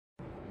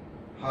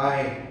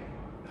Hi.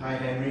 Hi,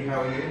 Henry.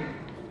 How are you?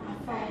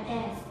 I'm fine,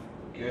 thanks.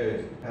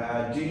 Good.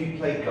 Do you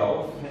play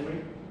golf,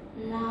 Henry?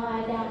 No,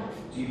 I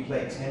don't. Do you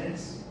play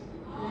tennis?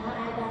 No,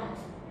 I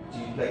don't. Do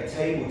you play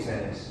table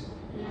tennis?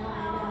 No,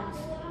 I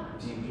don't.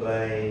 Do you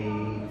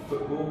play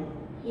football?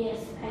 Yes,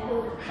 I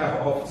do. How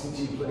often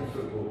do you play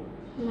football?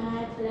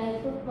 I play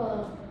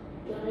football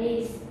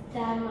 3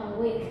 times a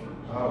week.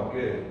 Oh,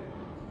 good.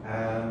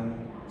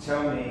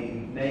 Tell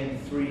me, name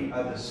 3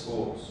 other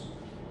sports.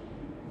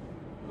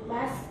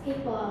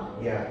 Basketball,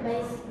 Yeah.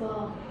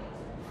 baseball,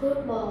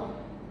 football.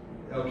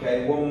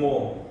 Okay, one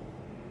more.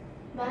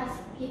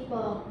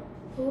 Basketball,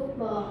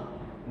 football,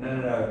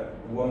 No.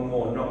 One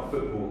more, not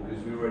football,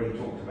 because we already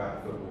talked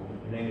about football.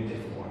 Name a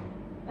different one.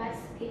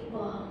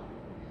 basketball,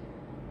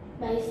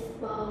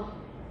 baseball,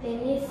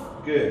 tennis.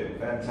 Good,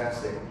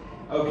 fantastic.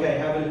 Okay,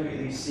 have a look at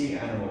these sea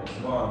animals.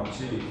 1,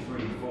 2,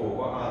 3, 4.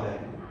 What are they?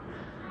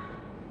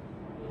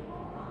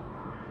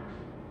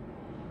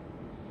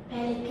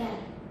 Pelican,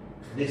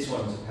 This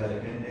one's a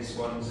pelican. This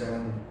one's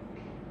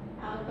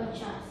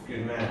albatross,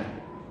 good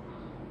man.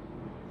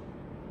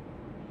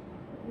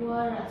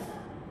 walrus,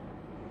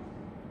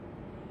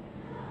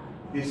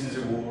 This is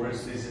a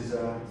walrus. This is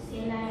a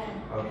sea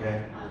lion,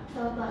 okay.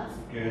 octopus,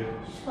 Good,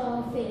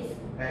 shellfish,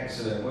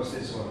 excellent. What's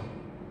this one?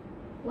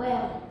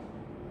 whale,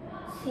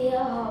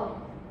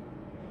 seal,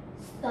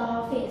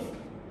 starfish,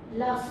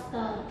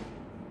 lobster,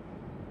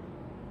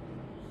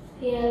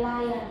 sea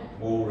lion,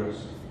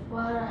 Walrus.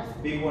 walrus,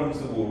 Big one's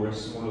the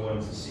walrus. Smaller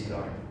one's the sea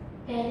lion.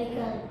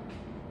 pelican,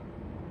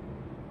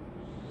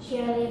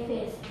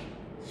 jellyfish,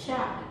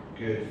 shark.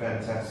 Good,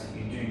 fantastic.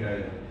 You do know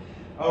them.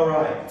 All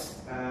right.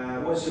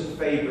 What's your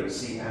favourite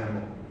sea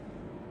animal?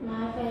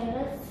 My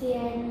favorite sea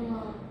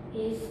animal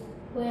is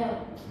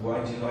whale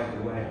Why do you like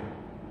the whale?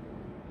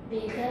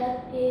 because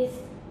it's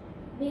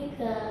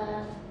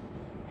bigger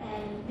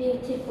and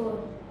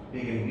beautiful.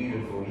 Big and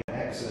beautiful. Yeah,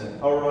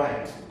 excellent. All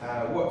right.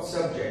 What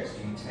subjects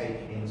do you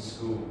take in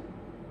school?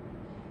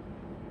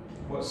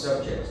 What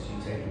subjects do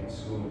you take in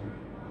school?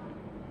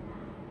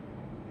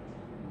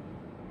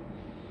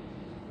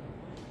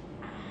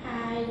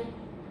 I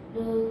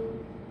do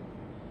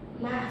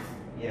math,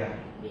 Yeah.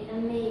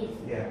 Vietnamese,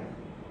 Yeah.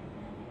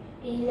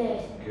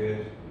 English,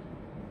 Good.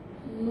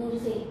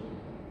 music,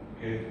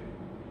 Good.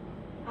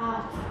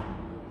 art,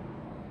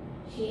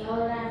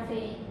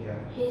 geography, Yeah.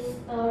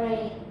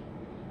 history,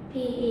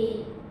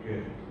 PE,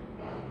 Good.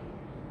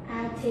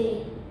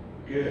 IT,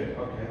 Good.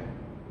 Okay.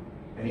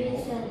 Any more?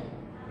 vision.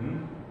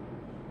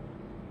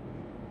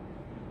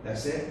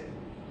 That's it?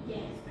 Yes.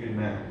 Good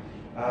man.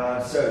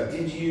 So,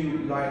 did you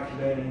like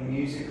learning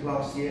music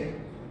last year?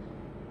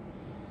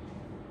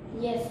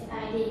 Yes,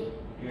 I did.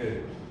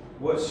 Good.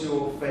 What's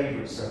your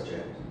favourite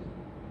subject?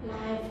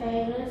 My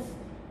favorite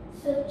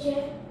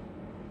subject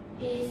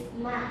is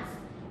math.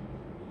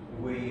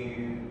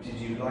 Did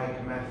you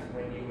like math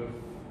when you were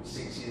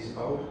 6 years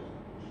old?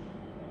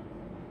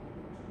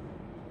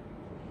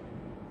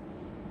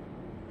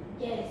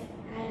 Yes,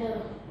 I do.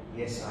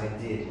 Yes, I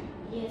did.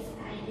 Yes,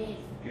 I did.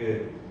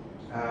 Good.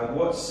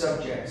 What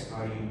subjects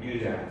are you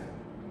good at?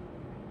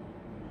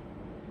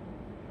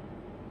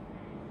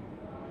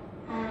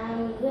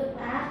 I'm good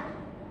at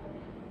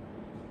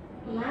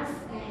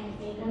math and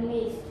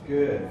Vietnamese.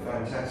 Good,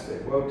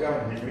 fantastic. Well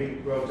done,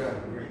 Henry. Well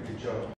done. Really good job.